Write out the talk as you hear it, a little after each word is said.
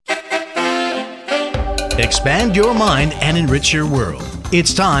Expand your mind and enrich your world.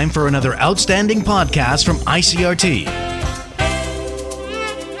 It's time for another outstanding podcast from ICRT.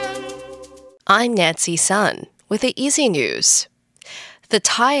 I'm Nancy Sun with the Easy News. The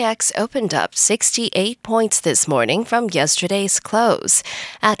TAIEX opened up 68 points this morning from yesterday's close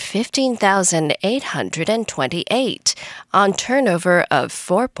at 15,828 on turnover of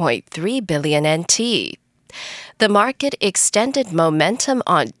 4.3 billion NT. The market extended momentum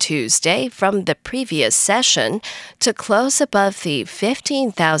on Tuesday from the previous session to close above the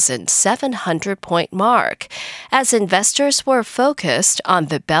 15,700-point mark, as investors were focused on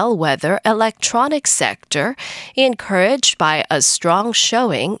the bellwether electronics sector, encouraged by a strong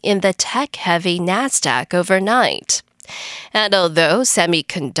showing in the tech-heavy Nasdaq overnight. And although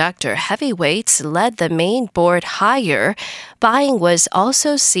semiconductor heavyweights led the main board higher, buying was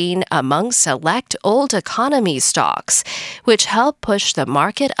also seen among select old economy stocks, which helped push the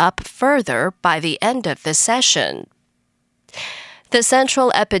market up further by the end of the session. The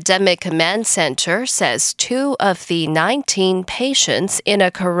Central Epidemic Command Center says 2 of the 19 patients in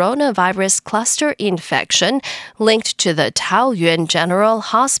a coronavirus cluster infection linked to the Taoyuan General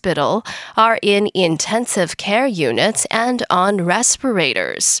Hospital are in intensive care units and on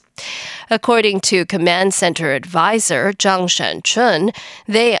respirators. According to Command Center advisor Zhang Shanchun,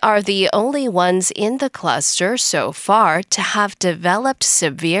 they are the only ones in the cluster so far to have developed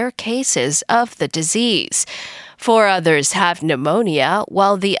severe cases of the disease. 4 others have pneumonia,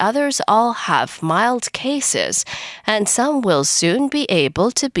 while the others all have mild cases, and some will soon be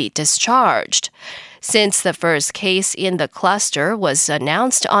able to be discharged. Since the first case in the cluster was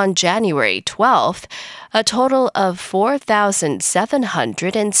announced on January 12th, a total of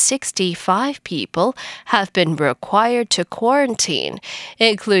 4,765 people have been required to quarantine,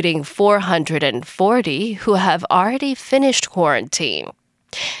 including 440 who have already finished quarantine.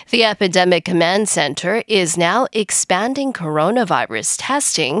 The Epidemic Command Center is now expanding coronavirus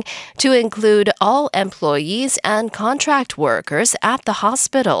testing to include all employees and contract workers at the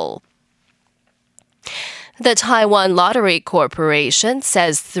hospital. The Taiwan Lottery Corporation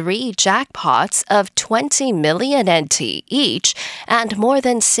says 3 jackpots of 20 million NT each and more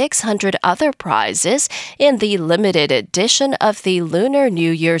than 600 other prizes in the limited edition of the Lunar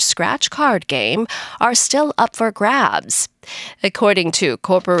New Year scratch card game are still up for grabs. According to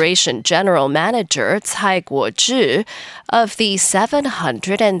Corporation General Manager Cai Guozhi, of the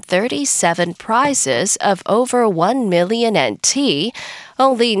 737 prizes of over 1 million NT,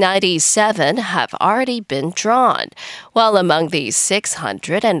 only 97 have already been drawn, while among the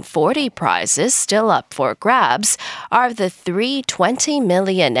 640 prizes still up for grabs are the 3 20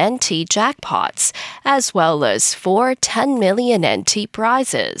 million NT jackpots, as well as 4 10 million NT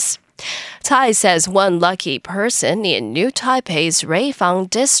prizes. Tai says one lucky person in New Taipei's Ruifang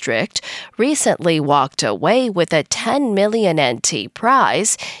district recently walked away with a 10 million NT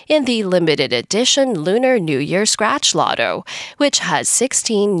prize in the limited edition Lunar New Year Scratch Lotto, which has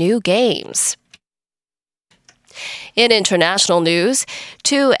 16 new games. In international news,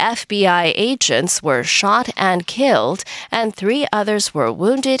 2 FBI agents were shot and killed, and 3 others were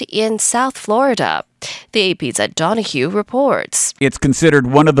wounded in South Florida. The AP's Ed Donahue reports. It's considered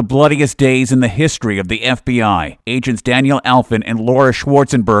one of the bloodiest days in the history of the FBI. Agents Daniel Alfin and Laura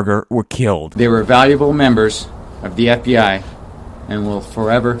Schwarzenberger were killed. They were valuable members of the FBI and will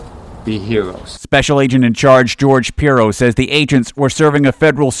forever be heroes. Special Agent in Charge George Pirro says the agents were serving a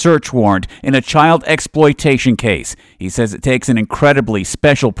federal search warrant in a child exploitation case. He says it takes an incredibly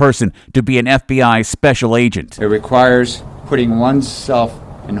special person to be an FBI special agent. It requires putting oneself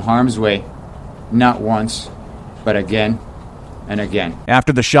in harm's way, not once, but again and again.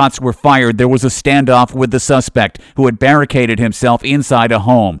 After the shots were fired, there was a standoff with the suspect, who had barricaded himself inside a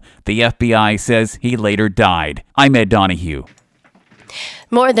home. The FBI says he later died. I'm Ed Donahue.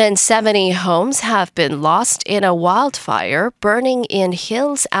 More than 70 homes have been lost in a wildfire burning in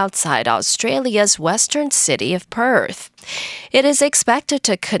hills outside Australia's western city of Perth. It is expected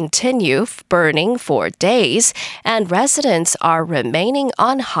to continue burning for days, and residents are remaining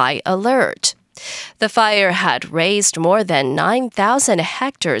on high alert. The fire had razed more than 9,000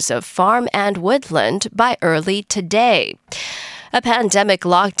 hectares of farm and woodland by early today. A pandemic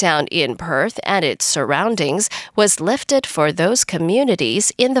lockdown in Perth and its surroundings was lifted for those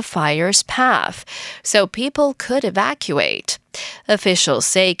communities in the fire's path, so people could evacuate. Officials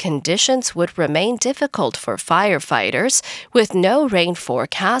say conditions would remain difficult for firefighters, with no rain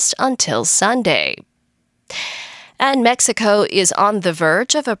forecast until Sunday. And Mexico is on the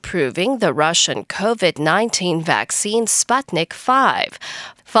verge of approving the Russian COVID-19 vaccine Sputnik V,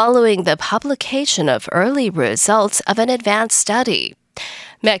 following the publication of early results of an advanced study.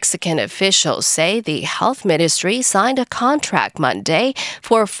 Mexican officials say the health ministry signed a contract Monday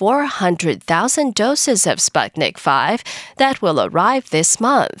for 400,000 doses of Sputnik V that will arrive this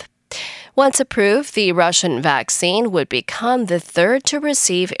month. Once approved, the Russian vaccine would become the third to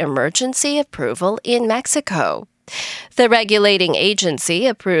receive emergency approval in Mexico. The regulating agency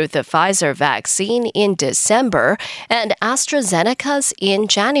approved the Pfizer vaccine in December and AstraZeneca's in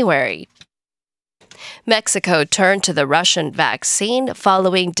January. Mexico turned to the Russian vaccine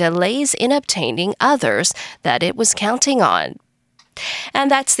following delays in obtaining others that it was counting on. And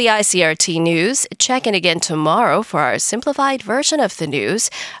that's the ICRT news. Check in again tomorrow for our simplified version of the news,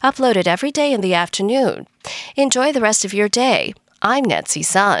 uploaded every day in the afternoon. Enjoy the rest of your day. I'm Nancy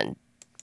Sun.